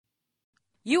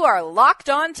You are Locked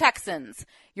On Texans,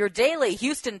 your daily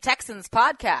Houston Texans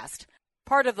podcast,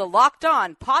 part of the Locked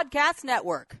On Podcast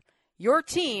Network, your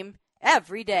team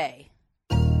every day.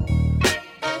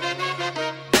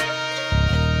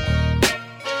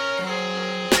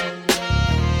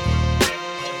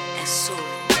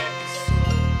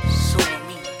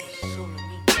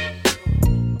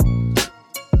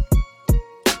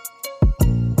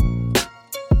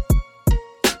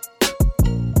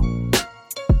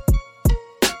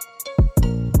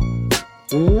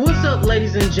 What's up,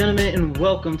 ladies and gentlemen, and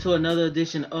welcome to another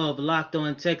edition of Locked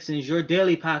On Texans, your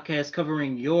daily podcast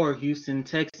covering your Houston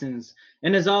Texans.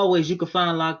 And as always, you can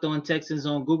find Locked On Texans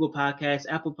on Google Podcasts,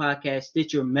 Apple Podcasts,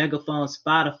 Stitcher, Megaphone,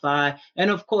 Spotify,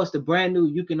 and of course, the brand new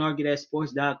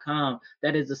YouCanArgueThatSports.com.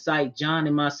 That is the site John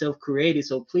and myself created,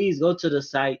 so please go to the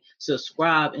site,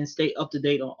 subscribe, and stay up to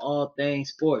date on all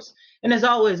things sports. And as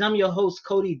always, I'm your host,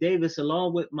 Cody Davis,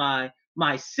 along with my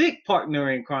sick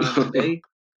partner in crime today.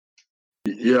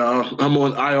 Yeah, I'm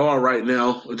on IR right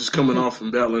now. We're just coming off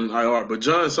from battling IR. But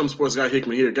John, some sports guy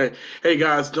Hickman here. Okay. Hey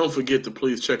guys, don't forget to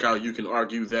please check out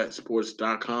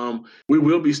YouCanArgueThatSports.com. We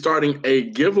will be starting a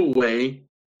giveaway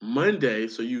Monday,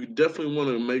 so you definitely want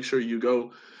to make sure you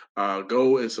go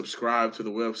and subscribe to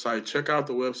the website. Check out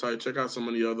the website. Check out some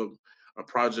of the other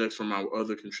projects from our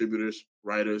other contributors,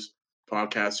 writers,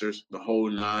 podcasters, the whole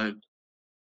nine.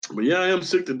 But yeah, I am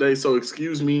sick today, so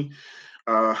excuse me.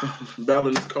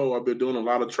 Battling this cold. I've been doing a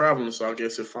lot of traveling, so I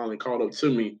guess it finally caught up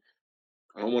to me.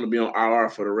 I don't want to be on IR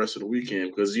for the rest of the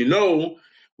weekend because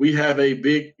we have a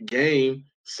big game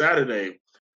Saturday.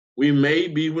 We may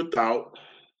be without,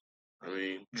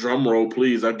 drum roll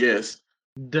please, I guess.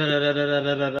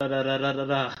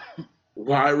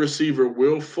 Wide receiver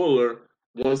Will Fuller,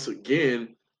 once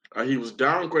again, he was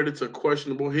downgraded to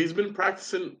questionable. He's been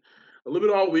practicing a little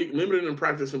bit all week, limited in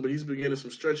practicing, but he's been getting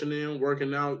some stretching in,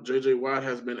 working out. J.J. Watt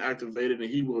has been activated, and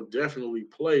he will definitely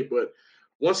play. But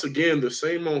once again, the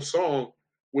same old song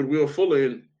with Will Fuller.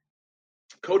 And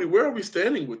Cody, where are we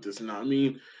standing with this now?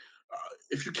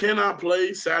 If you cannot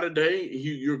play Saturday,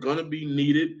 you're going to be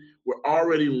needed. We're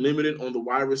already limited on the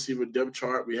wide receiver depth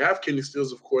chart. We have Kenny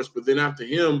Stills, of course, but then after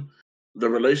him, the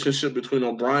relationship between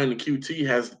O'Brien and QT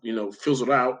has,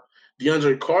 fizzled out.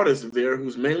 DeAndre Carter's there,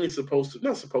 who's mainly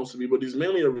not supposed to be, but he's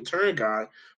mainly a return guy,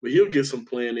 but he'll get some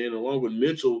playing in along with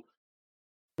Mitchell.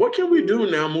 What can we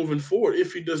do now moving forward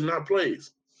if he does not play?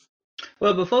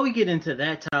 Well, before we get into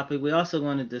that topic, we also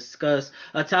want to discuss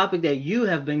a topic that you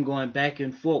have been going back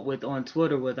and forth with on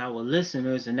Twitter with our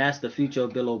listeners, and that's the future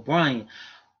of Bill O'Brien.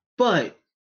 But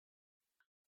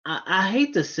I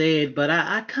hate to say it, but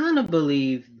I kind of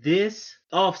believe this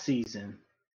offseason,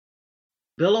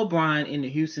 Bill O'Brien and the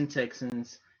Houston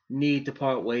Texans need to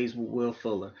part ways with Will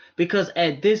Fuller. Because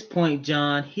at this point,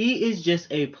 John, he is just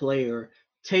a player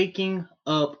taking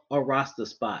up a roster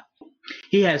spot.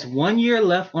 He has 1 year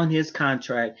left on his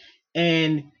contract,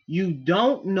 and you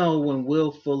don't know when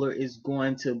Will Fuller is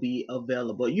going to be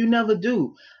available. You never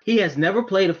do. He has never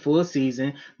played a full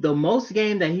season. The most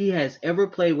game that he has ever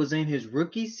played was in his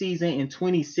rookie season in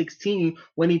 2016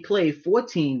 when he played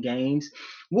 14 games.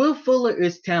 Will Fuller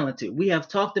is talented. We have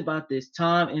talked about this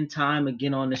time and time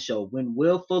again on the show. When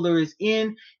Will Fuller is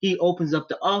in, he opens up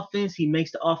the offense. He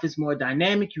makes the offense more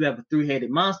dynamic. You have a three-headed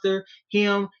monster,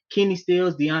 him, Kenny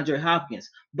Stills, DeAndre Hopkins.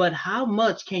 But how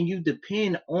much can you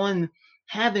depend on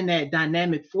having that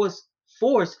dynamic force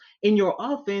in your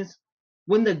offense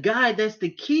when the guy that's the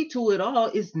key to it all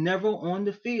is never on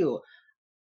the field?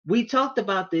 We talked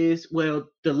about this. Well,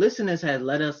 the listeners had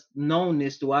let us know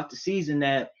this throughout the season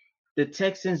that the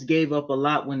Texans gave up a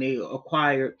lot when they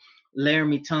acquired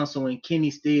Laramie Tunsil and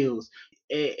Kenny Stills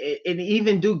and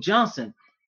even Duke Johnson.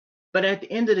 But at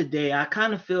the end of the day, I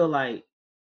kind of feel like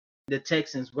the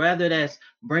Texans, rather that's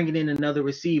bringing in another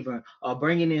receiver or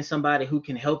bringing in somebody who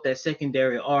can help that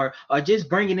secondary or just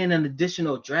bringing in an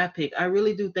additional draft pick, I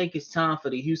really do think it's time for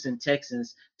the Houston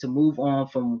Texans to move on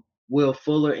from Will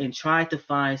Fuller and try to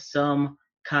find some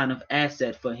kind of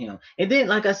asset for him. And then,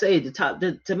 like I say,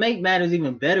 to make matters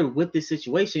even better with this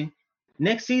situation,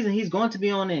 next season he's going to be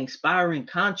on an expiring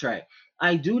contract.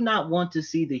 I do not want to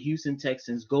see the Houston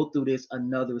Texans go through this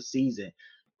another season.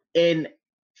 And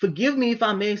forgive me if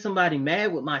I made somebody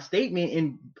mad with my statement,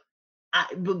 and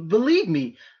believe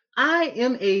me, I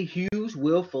am a huge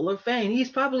Will Fuller fan.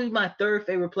 He's probably my third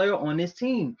favorite player on this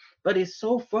team, but it's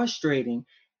so frustrating.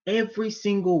 Every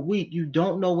single week, you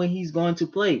don't know when he's going to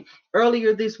play.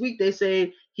 Earlier this week, they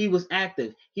said he was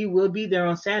active. He will be there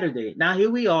on Saturday. Now, here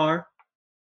we are,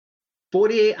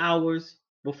 48 hours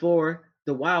before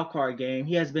the wild card game.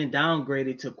 He has been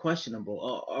downgraded to questionable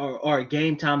or a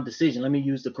game time decision. Let me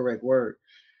use the correct word.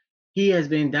 he has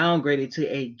been downgraded to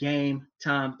a game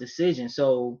time decision.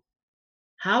 So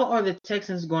how are the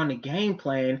Texans going to game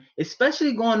plan,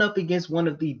 especially going up against one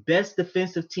of the best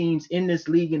defensive teams in this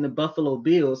league in the Buffalo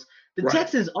Bills? The Right.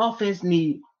 Texans offense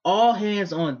need all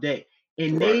hands on deck,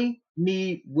 and Right. they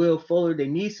need Will Fuller. They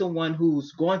need someone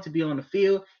who's going to be on the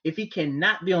field. If he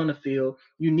cannot be on the field,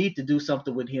 you need to do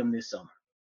something with him this summer.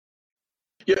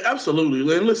 Yeah,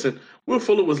 absolutely. And listen, Will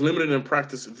Fuller was limited in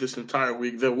practice this entire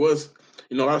week. There was,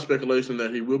 a lot of speculation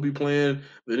that he will be playing.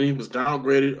 Then he was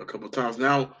downgraded a couple of times.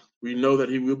 Now we know that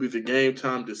he will be the game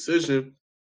time decision.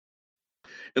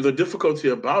 And the difficulty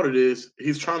about it is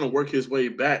he's trying to work his way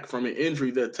back from an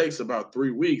injury that takes about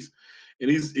 3 weeks, and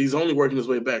he's only working his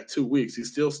way back 2 weeks.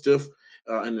 He's still stiff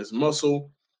in his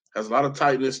muscle, has a lot of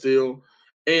tightness still,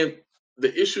 and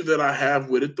the issue that I have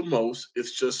with it the most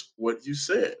is just what you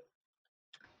said.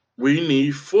 We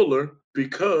need Fuller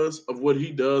because of what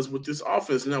he does with this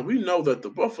offense. Now we know that the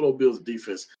Buffalo Bills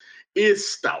defense is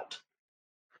stout,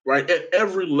 right? At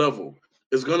every level.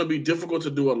 It's going to be difficult to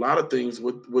do a lot of things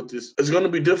with this. It's going to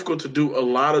be difficult to do a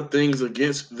lot of things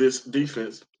against this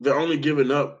defense. They're only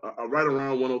giving up right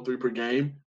around 103 per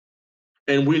game.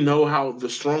 And we know how the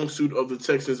strong suit of the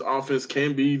Texans offense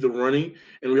can be the running.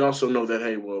 And we also know that,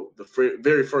 hey, well, the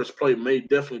very first play may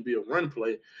definitely be a run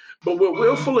play. But with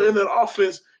Will Fuller in that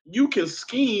offense, you can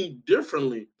scheme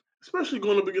differently, especially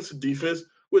going up against a defense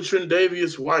with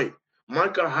Trendavious White,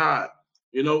 Micah Hyde.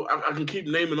 I can keep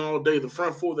naming all day the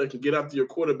front four that can get after your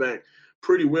quarterback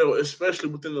pretty well, especially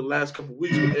within the last couple of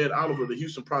weeks with Ed Oliver, the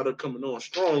Houston product, coming on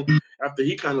strong after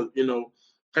he kind of,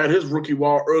 had his rookie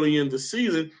wall early in the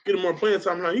season, getting more playing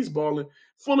time. Now he's balling.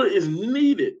 Fuller is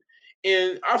needed.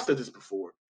 And I've said this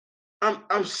before.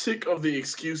 I'm sick of the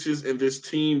excuses in this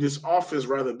team, this offense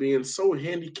rather, being so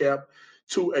handicapped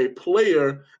to a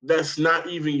player that's not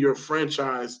even your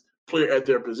franchise player at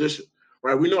their position.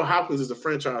 Right? We know Hopkins is a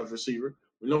franchise receiver.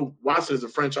 We know Watson is a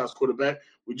franchise quarterback.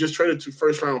 We just traded 2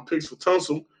 first-round picks for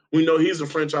Tunsil. We know he's a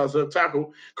franchise left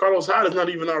tackle. Carlos Hyde is not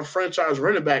even our franchise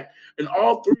running back. And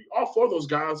all 4 of those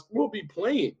guys will be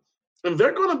playing. And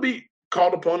they're going to be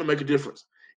called upon to make a difference.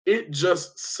 It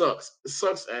just sucks. It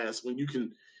sucks ass when you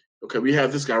can, okay, we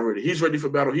have this guy ready. He's ready for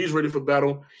battle. He's ready for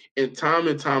battle. And time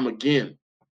again,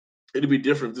 it'd be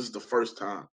different if this is the first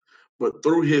time. But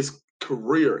through his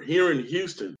career here in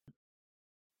Houston,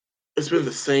 it's been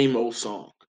the same old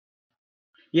song.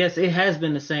 Yes, it has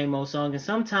been the same old song. And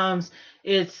sometimes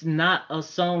it's not a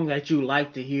song that you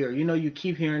like to hear. You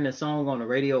keep hearing the song on the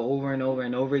radio over and over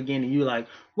and over again, and you're like,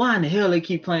 why in the hell they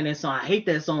keep playing that song? I hate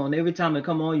that song. And every time it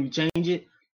come on, you change it.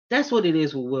 That's what it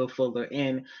is with Will Fuller.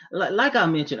 And like I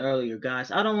mentioned earlier,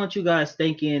 guys, I don't want you guys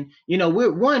thinking,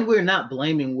 we're not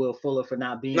blaming Will Fuller for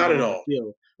not being Not on at all. the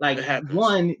field. Like, It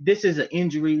happens. this is an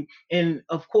injury. And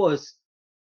of course,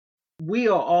 we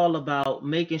are all about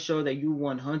making sure that you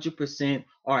 100%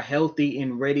 are healthy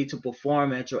and ready to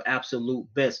perform at your absolute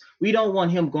best. We don't want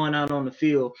him going out on the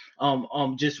field,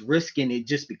 just risking it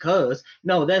just because.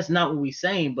 No, that's not what we're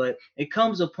saying. But it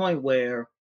comes a point where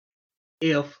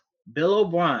if Bill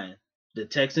O'Brien, the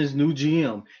Texans' new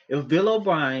GM, if Bill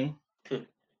O'Brien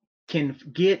can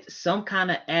get some kind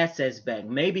of assets back,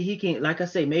 maybe he can, like I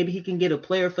say, maybe he can get a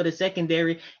player for the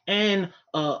secondary and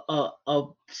a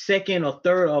second or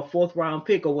third or fourth round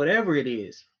pick or whatever it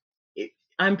is.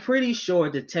 I'm pretty sure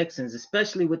the Texans,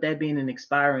 especially with that being an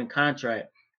expiring contract,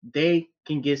 they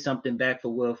can get something back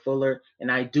for Will Fuller.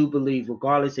 And I do believe,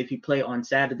 regardless if he play on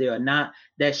Saturday or not,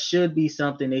 that should be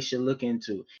something they should look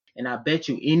into. And I bet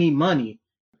you any money,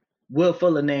 Will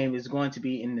Fuller name is going to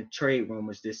be in the trade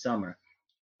rumors this summer.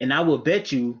 And I will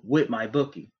bet you with my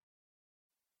bookie.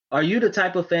 Are you the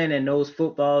type of fan that knows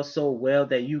football so well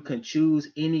that you can choose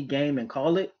any game and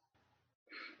call it?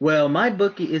 Well, my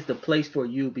bookie is the place for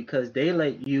you because they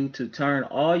let you to turn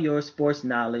all your sports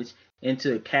knowledge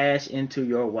into cash into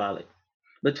your wallet.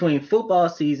 Between football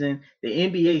season, the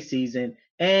NBA season,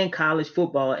 and college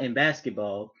football and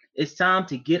basketball, it's time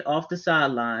to get off the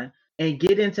sideline and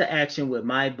get into action with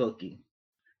my bookie.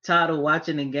 Tired of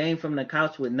watching the game from the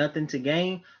couch with nothing to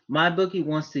gain? MyBookie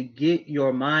wants to get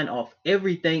your mind off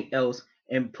everything else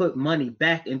and put money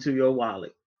back into your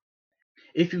wallet.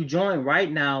 If you join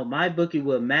right now, MyBookie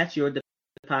will match your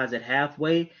deposit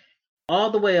halfway,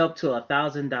 all the way up to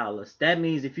 $1,000. That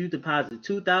means if you deposit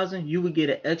 $2,000, you would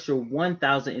get an extra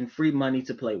 $1,000 in free money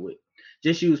to play with.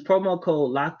 Just use promo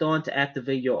code Locked On to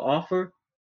activate your offer.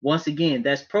 Once again,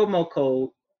 that's promo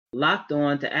code Locked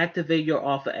On to activate your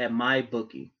offer at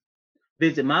MyBookie.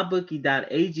 Visit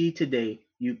mybookie.ag today.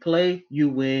 You play, you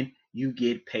win, you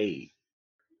get paid.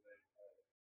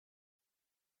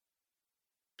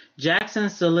 Jackson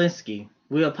Solinsky.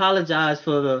 We apologize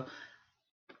for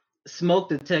smoke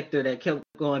detector that kept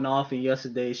going off in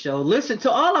yesterday's show. Listen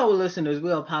to all our listeners.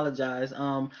 We apologize.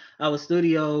 Our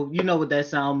studio, you know what that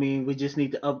sound means. We just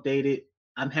need to update it.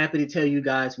 I'm happy to tell you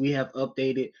guys we have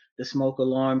updated the smoke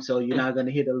alarm, so you're not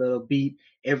gonna hit a little beep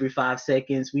every 5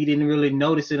 seconds. We didn't really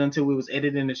notice it until we was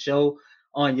editing the show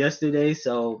on yesterday.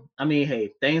 So I mean,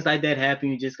 hey, things like that happen.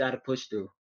 You just gotta push through.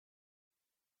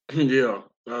 Yeah,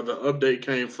 the update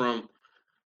came from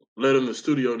letting the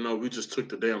studio know we just took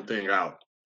the damn thing out.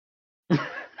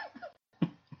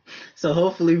 So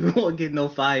hopefully we won't get no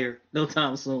fire no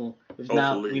time soon. If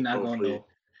not, we're not gonna know.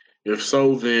 If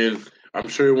so, then I'm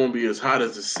sure it won't be as hot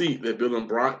as the seat that Bill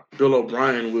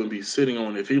O'Brien will be sitting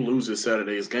on if he loses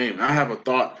Saturday's game. I have a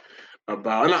thought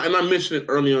about, and I mentioned it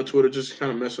earlier on Twitter, just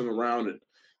kind of messing around and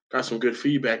got some good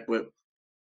feedback. But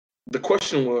the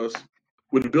question was,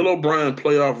 with Bill O'Brien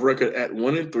playoff record at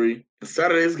 1-3, and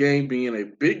Saturday's game being a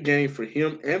big game for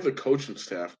him and the coaching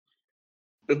staff,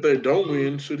 if they don't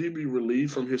win, should he be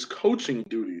relieved from his coaching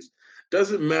duties?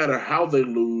 Doesn't matter how they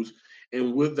lose,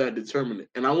 and with that determine it.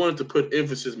 And I wanted to put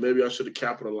emphasis, maybe I should have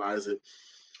capitalized it,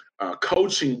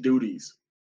 coaching duties.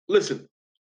 Listen,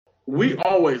 we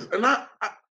always, and I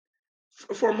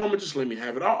for a moment, just let me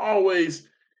have it.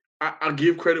 I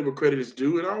give credit where credit is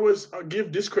due, and I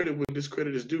give discredit when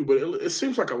discredit is due. But it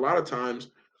seems like a lot of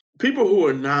times people who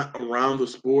are not around the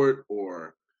sport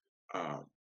or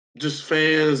just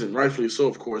fans, and rightfully so,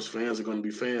 of course, fans are going to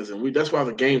be fans, and that's why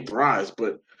the game thrives.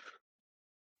 But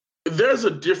there's a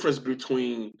difference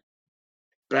between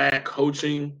bad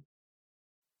coaching,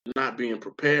 not being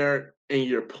prepared, and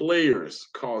your players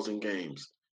causing games.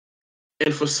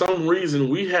 And for some reason,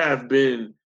 we have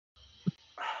been,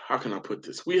 how can I put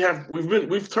this?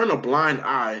 We've turned a blind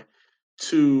eye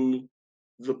to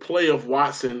the play of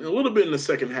Watson a little bit in the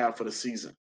second half of the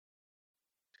season.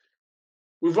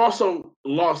 We've also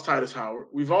lost Tytus Howard.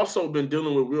 We've also been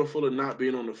dealing with Will Fuller not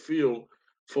being on the field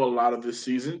for a lot of this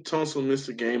season. Tunsil missed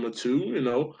a game or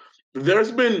two.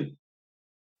 There's been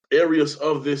areas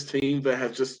of this team that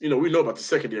have just, we know about the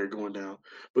secondary going down,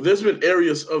 but there's been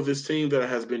areas of this team that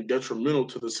has been detrimental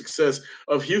to the success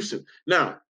of Houston.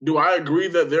 Now, do I agree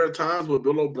that there are times where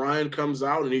Bill O'Brien comes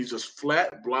out and he's just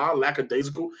flat, blah,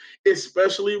 lackadaisical,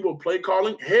 especially with play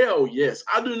calling? Hell yes.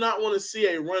 I do not want to see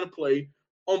a run play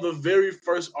on the very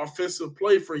first offensive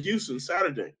play for Houston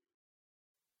Saturday.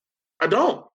 I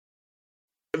don't.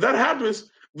 If that happens,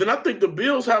 then I think the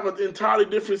Bills have an entirely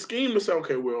different scheme to say,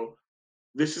 okay, well,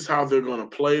 this is how they're going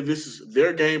to play. This is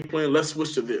their game plan. Let's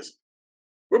switch to this.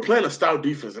 We're playing a stout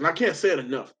defense, and I can't say it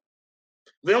enough.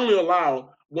 They only allow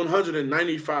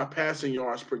 195 passing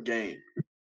yards per game.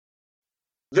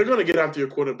 They're going to get after your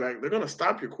quarterback. They're going to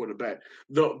stop your quarterback.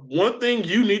 The one thing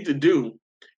you need to do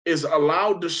is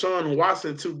allow Deshaun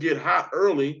Watson to get hot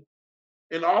early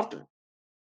and often.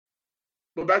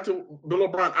 But back to Bill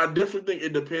O'Brien, I definitely think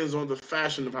it depends on the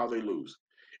fashion of how they lose.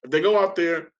 If they go out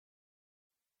there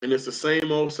and it's the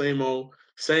same old,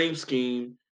 same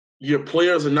scheme, your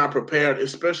players are not prepared,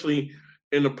 especially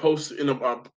in a post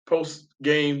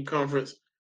game conference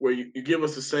where you give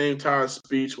us the same tired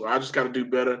speech where I just got to do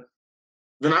better,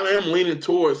 then I am leaning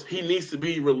towards he needs to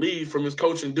be relieved from his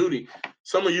coaching duty.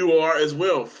 Some of you are as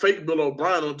well. Fake Bill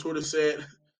O'Brien on Twitter said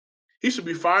he should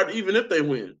be fired even if they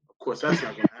win. Of course, that's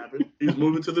not going to happen. He's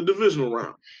moving to the divisional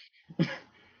round.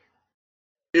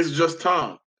 It's just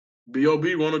Tom.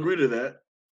 B.O.B. won't agree to that.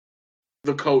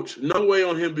 The coach, no way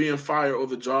on him being fired or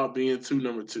the job being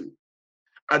number two.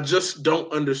 I just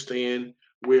don't understand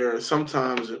where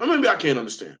sometimes, or maybe I can't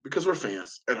understand because we're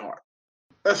fans at heart.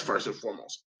 That's first and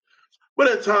foremost. But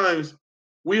at times,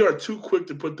 we are too quick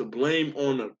to put the blame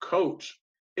on the coach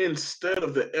instead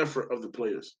of the effort of the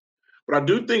players. But I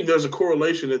do think there's a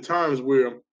correlation at times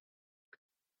where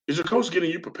is your coach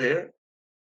getting you prepared?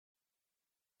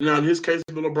 Now, in his case,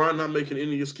 Bill O'Brien not making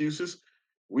any excuses.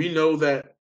 We know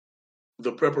that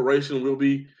the preparation will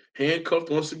be handcuffed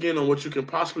once again on what you can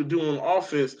possibly do on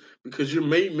offense because you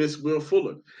may miss Will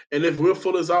Fuller. And if Will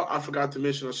Fuller's out, I forgot to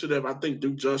mention, I think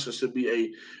Duke Johnson should be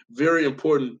a very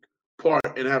important part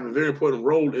and have a very important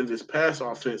role in this pass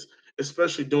offense,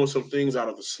 especially doing some things out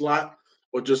of the slot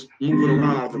or just moving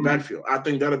around out of the backfield. I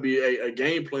think that'll be a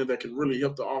game plan that can really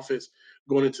help the offense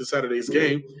going into Saturday's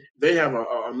game. They have an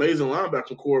amazing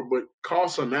linebacker core, but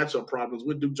cause some matchup problems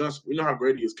with Duke Johnson. We know how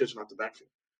great he is catching out the backfield.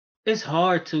 It's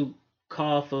hard to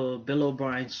call for Bill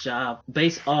O'Brien's job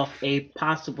based off a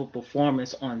possible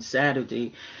performance on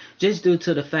Saturday, just due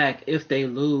to the fact if they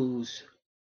lose,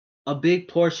 a big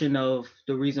portion of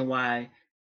the reason why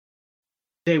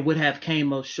they would have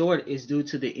came up short is due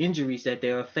to the injuries that they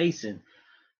are facing.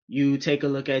 You take a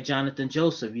look at Jonathan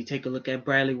Joseph. You take a look at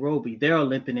Bradley Roby. They're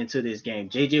limping into this game.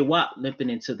 J.J. Watt limping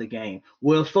into the game.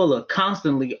 Will Fuller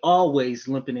constantly, always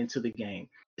limping into the game.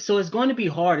 So it's going to be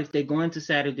hard if they go into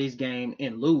Saturday's game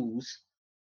and lose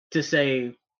to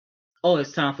say, oh,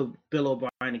 it's time for Bill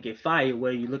O'Brien to get fired,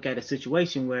 where you look at a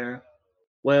situation where,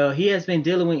 well, he has been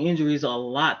dealing with injuries a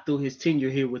lot through his tenure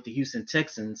here with the Houston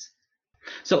Texans.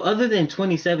 So other than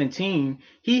 2017,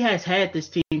 he has had this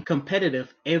team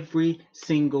competitive every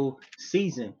single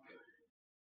season.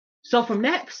 So from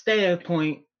that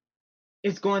standpoint,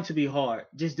 it's going to be hard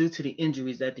just due to the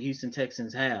injuries that the Houston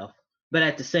Texans have. But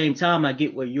at the same time, I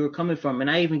get where you're coming from, and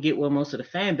I even get where most of the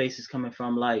fan base is coming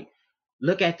from. Like,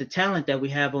 look at the talent that we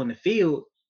have on the field.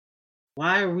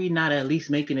 Why are we not at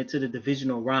least making it to the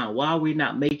divisional round? Why are we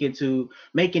not making it to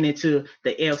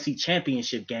the AFC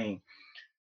Championship game?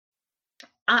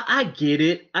 I get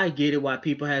it. I get it why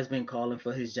people has been calling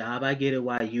for his job. I get it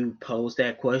why you posed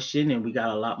that question, and we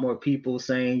got a lot more people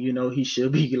saying, he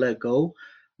should be let go.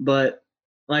 But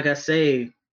like I say,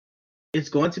 it's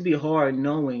going to be hard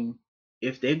knowing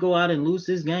if they go out and lose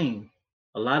this game,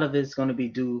 a lot of it's going to be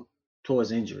due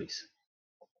towards injuries.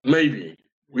 Maybe.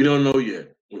 We don't know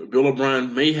yet. Bill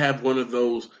O'Brien may have one of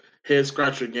those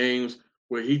head-scratcher games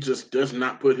where he just does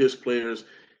not put his players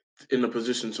in a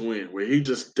position to win, where he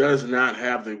just does not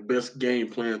have the best game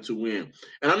plan to win.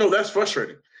 And I know that's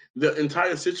frustrating. The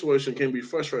entire situation can be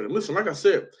frustrating. Listen, like I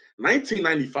said,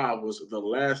 1995 was the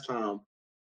last time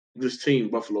this team,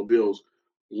 Buffalo Bills,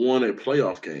 won a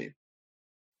playoff game.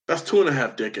 That's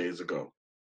 2.5 decades ago.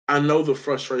 I know the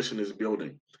frustration is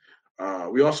building.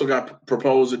 We also got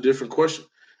proposed a different question.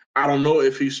 I don't know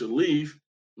if he should leave.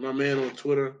 My man on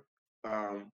Twitter,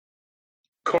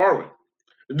 Carwin,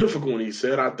 a difficult one, he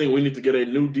said. I think we need to get a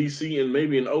new DC and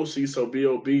maybe an OC, so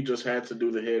B.O.B. just had to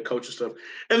do the head coach and stuff.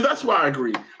 And that's why I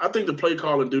agree. I think the play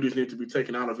calling duties need to be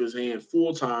taken out of his hand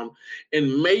full time,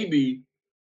 and maybe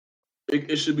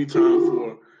it should be time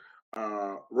for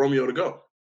Romeo to go.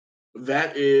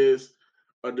 That is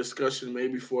a discussion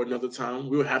maybe for another time.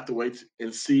 We'll have to wait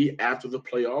and see after the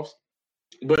playoffs.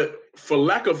 But for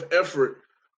lack of effort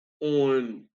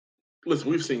on, listen,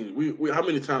 we've seen we how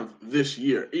many times this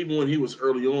year, even when he was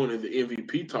early on in the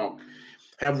MVP talk,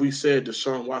 have we said to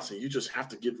Deshaun Watson, you just have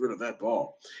to get rid of that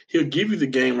ball. He'll give you the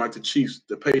game like the Chiefs,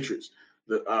 the Patriots,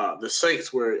 the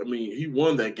Saints, where, he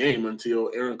won that game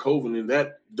until Aaron Colvin in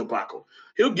that debacle.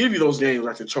 He'll give you those games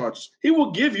like the Chargers. He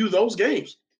will give you those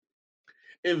games.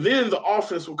 And then the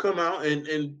offense will come out and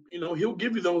he'll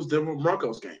give you those Denver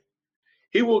Broncos games.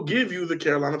 He will give you the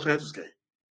Carolina Panthers game.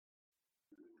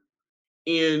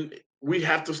 And we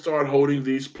have to start holding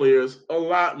these players a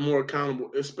lot more accountable,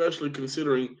 especially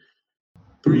considering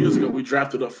 3 years ago we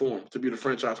drafted up for him to be the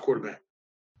franchise quarterback.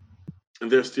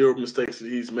 And there's still mistakes that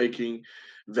he's making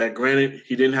that, granted,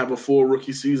 he didn't have a full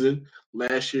rookie season.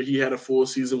 Last year he had a full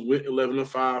season with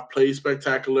 11-5, played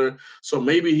spectacular. So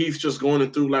maybe he's just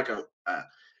going through like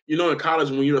in college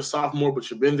when you're a sophomore, but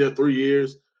you've been there 3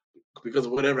 years because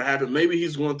of whatever happened. Maybe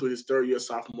he's going through his third year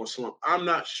sophomore slump. I'm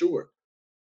not sure.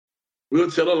 We'll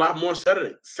tell a lot more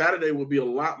Saturday. Saturday will be a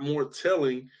lot more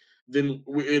telling than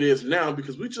it is now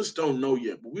because we just don't know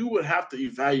yet. But we would have to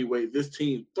evaluate this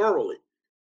team thoroughly.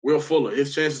 Will Fuller,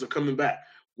 his chances of coming back.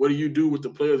 What do you do with the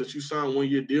players that you signed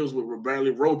 1-year deals with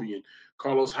Bradley Roby and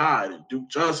Carlos Hyde and Duke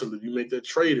Johnson? Did you make that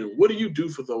trade? And what do you do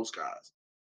for those guys?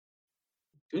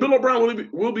 Bill O'Brien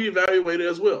will be evaluated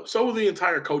as well. So will the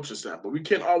entire coaching staff. But we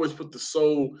can't always put the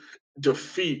sole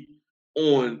defeat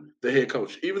on the head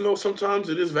coach, even though sometimes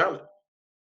it is valid.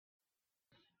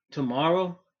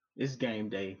 Tomorrow is game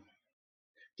day.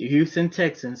 The Houston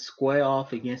Texans square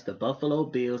off against the Buffalo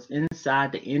Bills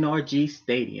inside the NRG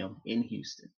Stadium in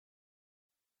Houston.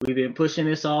 We've been pushing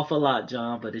this off a lot,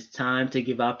 John, but it's time to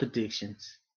give our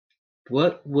predictions.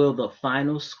 What will the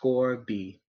final score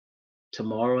be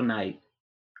tomorrow night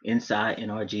inside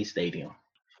NRG Stadium?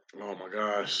 Oh, my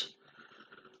gosh.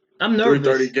 I'm nervous.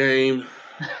 3:30 game.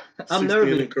 I'm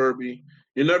nervous. Kirby.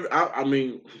 You never.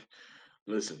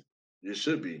 Listen. You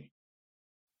should be.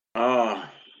 I'm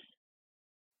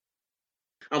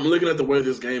looking at the way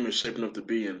this game is shaping up to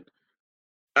be, and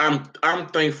I'm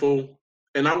thankful.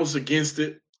 And I was against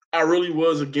it. I really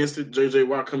was against it. J.J.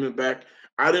 Watt coming back.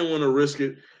 I didn't want to risk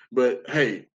it, but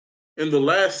hey, in the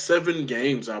last 7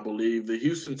 games, I believe the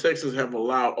Houston Texans have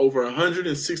allowed over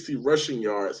 160 rushing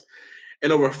yards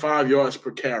and over 5 yards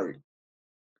per carry.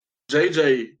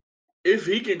 J.J., if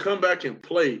he can come back and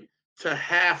play to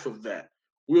half of that,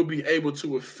 we'll be able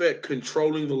to affect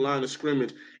controlling the line of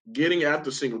scrimmage, getting after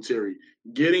Singletary,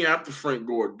 getting after Frank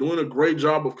Gore, doing a great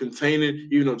job of containing,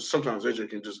 even though sometimes AJ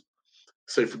can just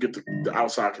say forget the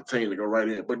outside contain to go right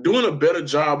in. But doing a better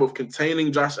job of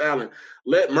containing Josh Allen,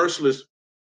 let Merciless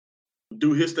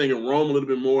do his thing and roam a little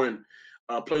bit more and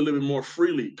play a little bit more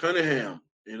freely. Cunningham,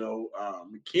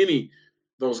 McKinney,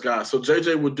 those guys. So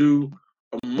JJ would do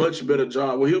a much better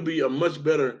job. Well, he'll be a much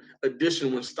better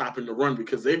addition when stopping the run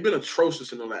because they've been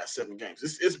atrocious in the last 7 games.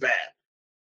 It's bad.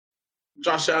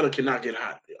 Josh Allen cannot get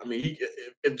hot. I mean,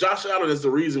 if Josh Allen is the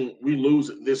reason we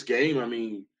lose this game, I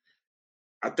mean,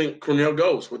 I think Cornell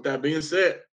goes. With that being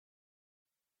said,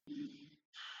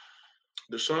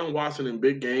 Deshaun Watson in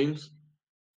big games,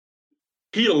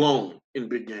 he alone in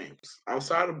big games,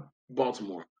 outside of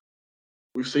Baltimore.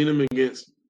 We've seen him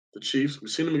against the Chiefs.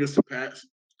 We've seen him against the Pats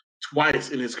twice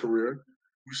in his career.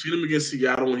 We've seen him against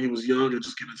Seattle when he was young and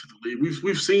just getting into the league.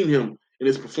 We've seen him in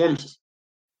his performances.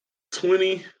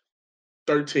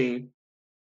 2013,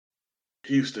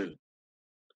 Houston.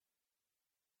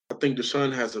 I think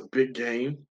Deshaun has a big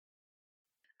game.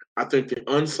 I think the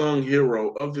unsung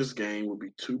hero of this game would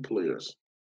be 2 players.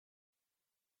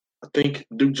 I think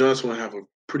Duke Johnson will have a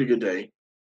pretty good day.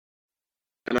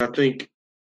 And I think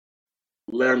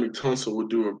Laramie Tunsil would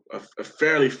do a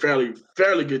fairly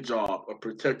good job of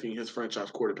protecting his franchise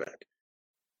quarterback.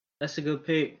 That's a good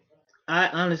pick. I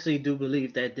honestly do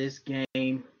believe that this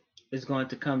game is going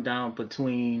to come down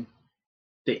between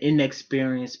the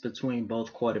inexperience between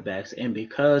both quarterbacks. And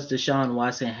because Deshaun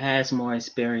Watson has more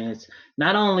experience,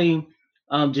 not only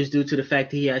just due to the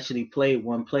fact that he actually played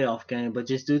one playoff game, but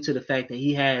just due to the fact that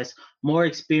he has more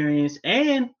experience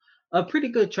and a pretty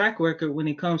good track record when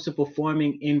it comes to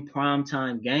performing in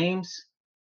primetime games.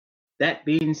 That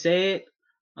being said,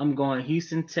 I'm going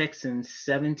Houston Texans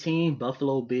 17,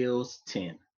 Buffalo Bills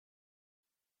 10.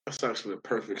 That's actually a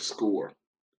perfect score.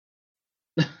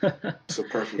 It's a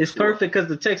perfect It's score. perfect because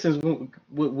the Texans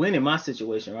would win in my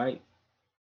situation, right?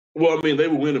 Well, I mean, they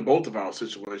would win in both of our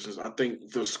situations. I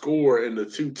think the score and the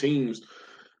 2 teams,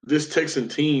 this Texan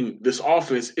team, this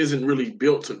offense isn't really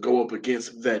built to go up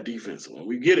against that defense.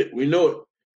 We get it. We know it.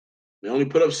 They only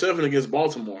put up 7 against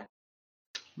Baltimore.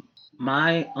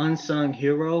 My unsung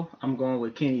hero, I'm going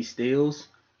with Kenny Stills.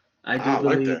 I do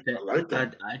believe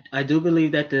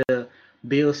that the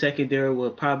Bills secondary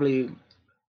will probably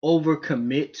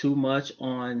overcommit too much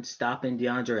on stopping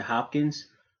DeAndre Hopkins,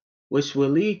 which will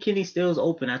leave Kenny Stills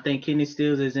open. I think Kenny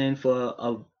Stills is in for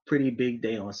a pretty big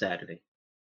day on Saturday.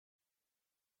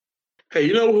 Hey,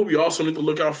 you know who we also need to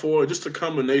look out for? Just a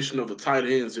combination of the tight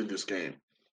ends in this game.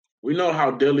 We know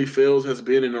how deadly Fields has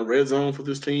been in the red zone for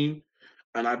this team,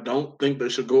 and I don't think they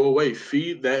should go away.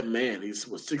 Feed that man. He's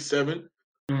 6'7".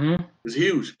 Mm-hmm. He's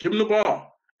huge. Give him the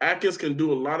ball. Atkins can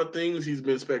do a lot of things. He's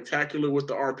been spectacular with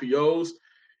the RPOs.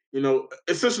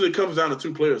 Essentially it comes down to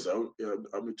 2 players, though.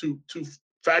 Two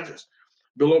factors.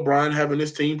 Bill O'Brien having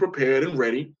his team prepared and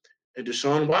ready, and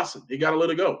Deshaun Watson. He got to let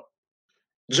it go.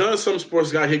 John, some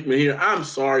sports guy Hickman here. I'm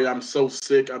sorry, I'm so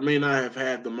sick. I may not have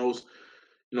had the most,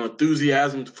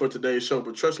 enthusiasm for today's show,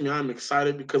 but trust me, I'm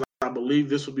excited because I believe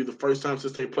this will be the first time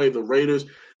since they played the Raiders,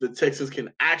 the Texans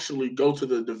can actually go to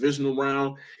the divisional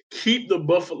round, keep the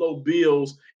Buffalo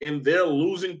Bills in their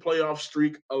losing playoff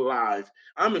streak alive.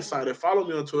 I'm excited. Follow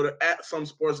me on Twitter at some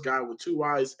sports guy with 2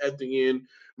 Y's at the end.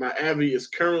 My Abby is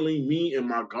currently me and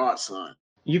my godson.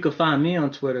 You can find me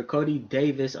on Twitter, Cody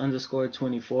Davis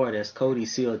 _24. That's Cody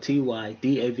COTY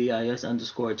DAVIS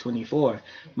 _24.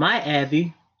 My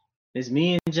Abby is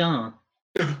me and John.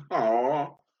 Aw.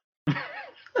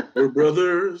 We're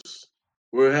brothers.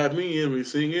 We're happy and we're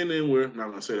singing and we're not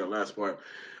gonna say that last part.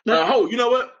 You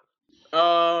know what?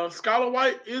 Skylar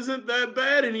White isn't that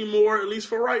bad anymore, at least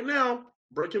for right now.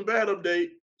 Breaking Bad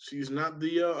update. She's not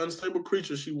the unstable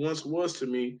creature she once was to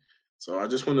me. So I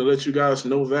just want to let you guys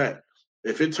know that.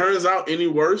 If it turns out any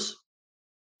worse,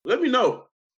 let me know.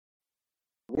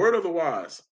 Word of the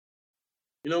wise.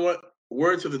 You know what?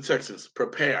 Word to the Texans.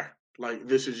 Prepare like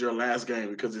this is your last game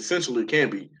because essentially it can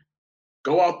be.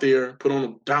 Go out there, put on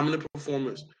a dominant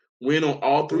performance, win on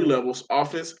all 3 levels,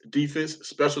 offense, defense,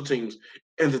 special teams.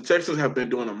 And the Texans have been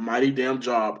doing a mighty damn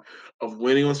job of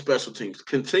winning on special teams.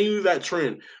 Continue that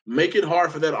trend. Make it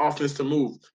hard for that offense to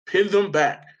move. Pin them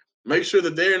back. Make sure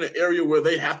that they're in an area where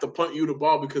they have to punt you the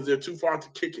ball because they're too far to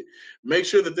kick it. Make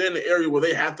sure that they're in the area where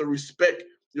they have to respect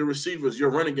your receivers,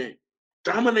 your running game.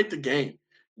 Dominate the game.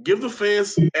 Give the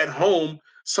fans at home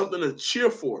something to cheer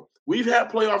for. We've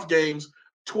had playoff games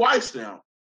twice now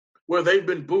where they've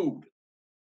been booed.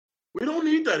 We don't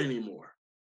need that anymore.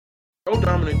 Go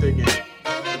dominate that game.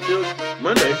 Until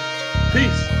Monday,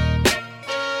 peace.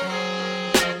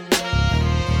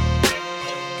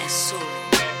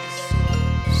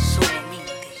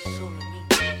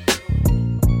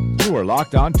 You are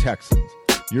Locked On Texans,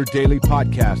 your daily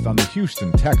podcast on the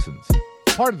Houston Texans,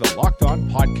 part of the Locked On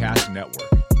Podcast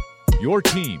Network. Your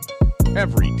team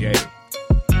every day.